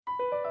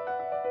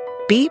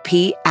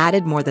BP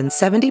added more than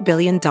 $70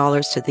 billion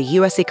to the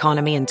U.S.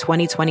 economy in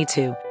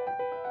 2022.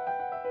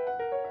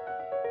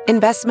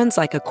 Investments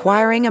like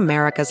acquiring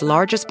America's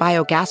largest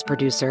biogas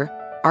producer,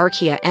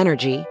 Archaea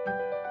Energy,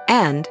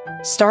 and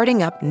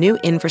starting up new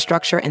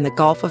infrastructure in the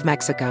Gulf of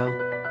Mexico.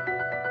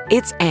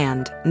 It's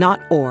and,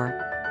 not or.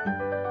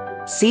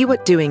 See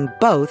what doing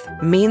both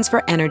means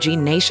for energy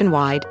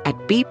nationwide at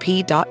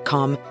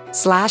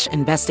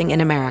bp.com/investing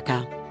in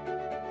America.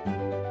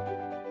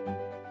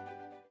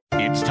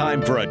 It's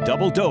time for a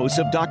double dose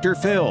of Dr.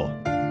 Phil.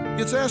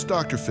 It's Ask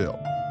Dr. Phil.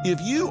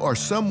 If you or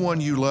someone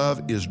you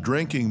love is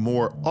drinking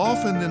more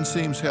often than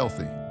seems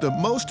healthy, the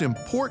most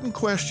important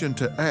question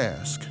to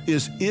ask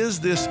is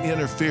this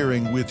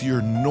interfering with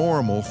your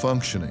normal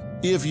functioning?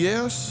 If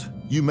yes,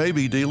 you may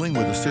be dealing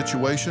with a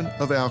situation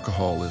of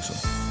alcoholism.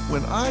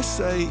 When I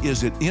say,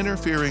 is it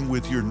interfering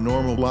with your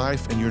normal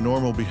life and your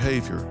normal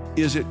behavior?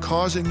 Is it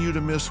causing you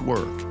to miss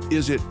work?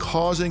 Is it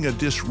causing a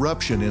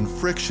disruption and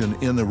friction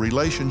in the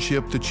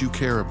relationship that you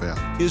care about?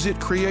 Is it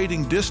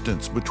creating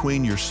distance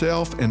between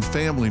yourself and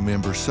family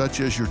members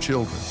such as your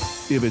children?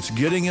 If it's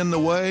getting in the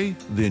way,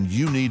 then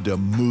you need to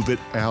move it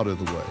out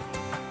of the way.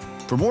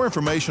 For more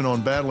information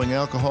on battling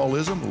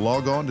alcoholism,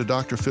 log on to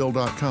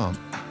drphil.com.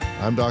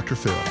 I'm Dr.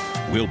 Phil.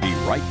 We'll be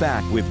right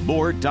back with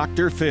more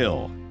Dr.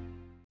 Phil.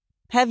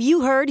 Have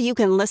you heard you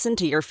can listen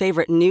to your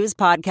favorite news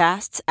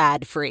podcasts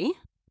ad-free?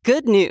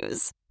 Good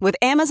news! With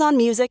Amazon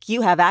Music,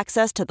 you have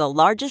access to the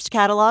largest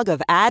catalog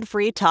of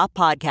ad-free top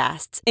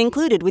podcasts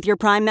included with your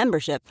Prime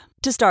membership.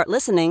 To start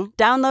listening,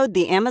 download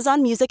the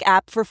Amazon Music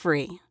app for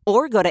free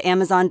or go to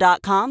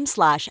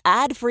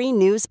amazon.com/ad-free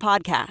news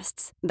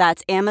podcasts.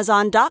 That's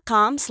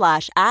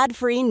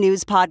amazon.com/ad-free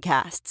news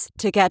podcasts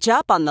to catch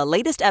up on the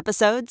latest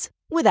episodes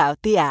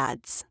without the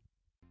ads.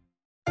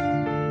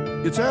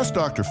 It's Ask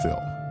Dr.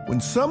 Phil. When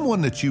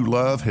someone that you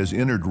love has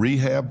entered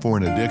rehab for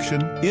an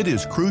addiction, it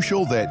is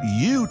crucial that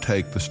you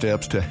take the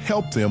steps to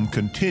help them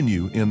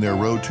continue in their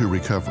road to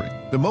recovery.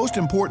 The most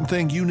important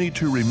thing you need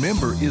to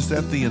remember is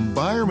that the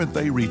environment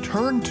they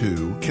return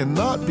to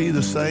cannot be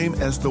the same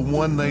as the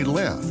one they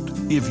left.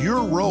 If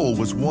your role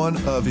was one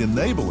of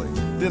enabling,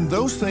 then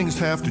those things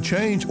have to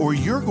change or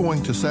you're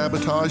going to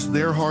sabotage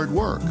their hard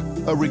work.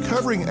 A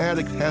recovering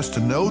addict has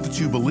to know that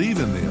you believe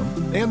in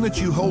them and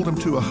that you hold them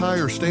to a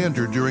higher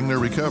standard during their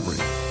recovery.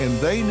 And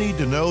they need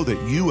to know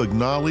that you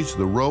acknowledge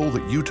the role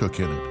that you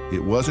took in it.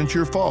 It wasn't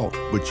your fault,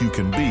 but you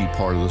can be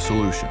part of the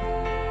solution.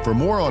 For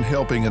more on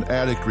helping an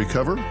addict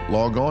recover,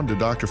 log on to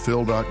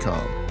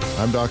drphil.com.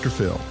 I'm Dr.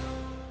 Phil.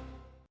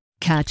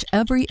 Catch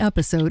every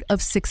episode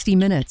of 60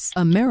 Minutes,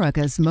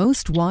 America's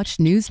most watched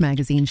news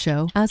magazine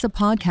show, as a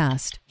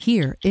podcast.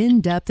 Hear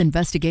in-depth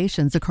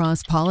investigations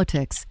across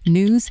politics,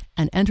 news,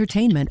 and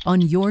entertainment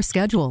on your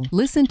schedule.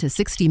 Listen to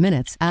 60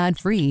 Minutes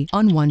ad-free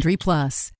on Wondery Plus.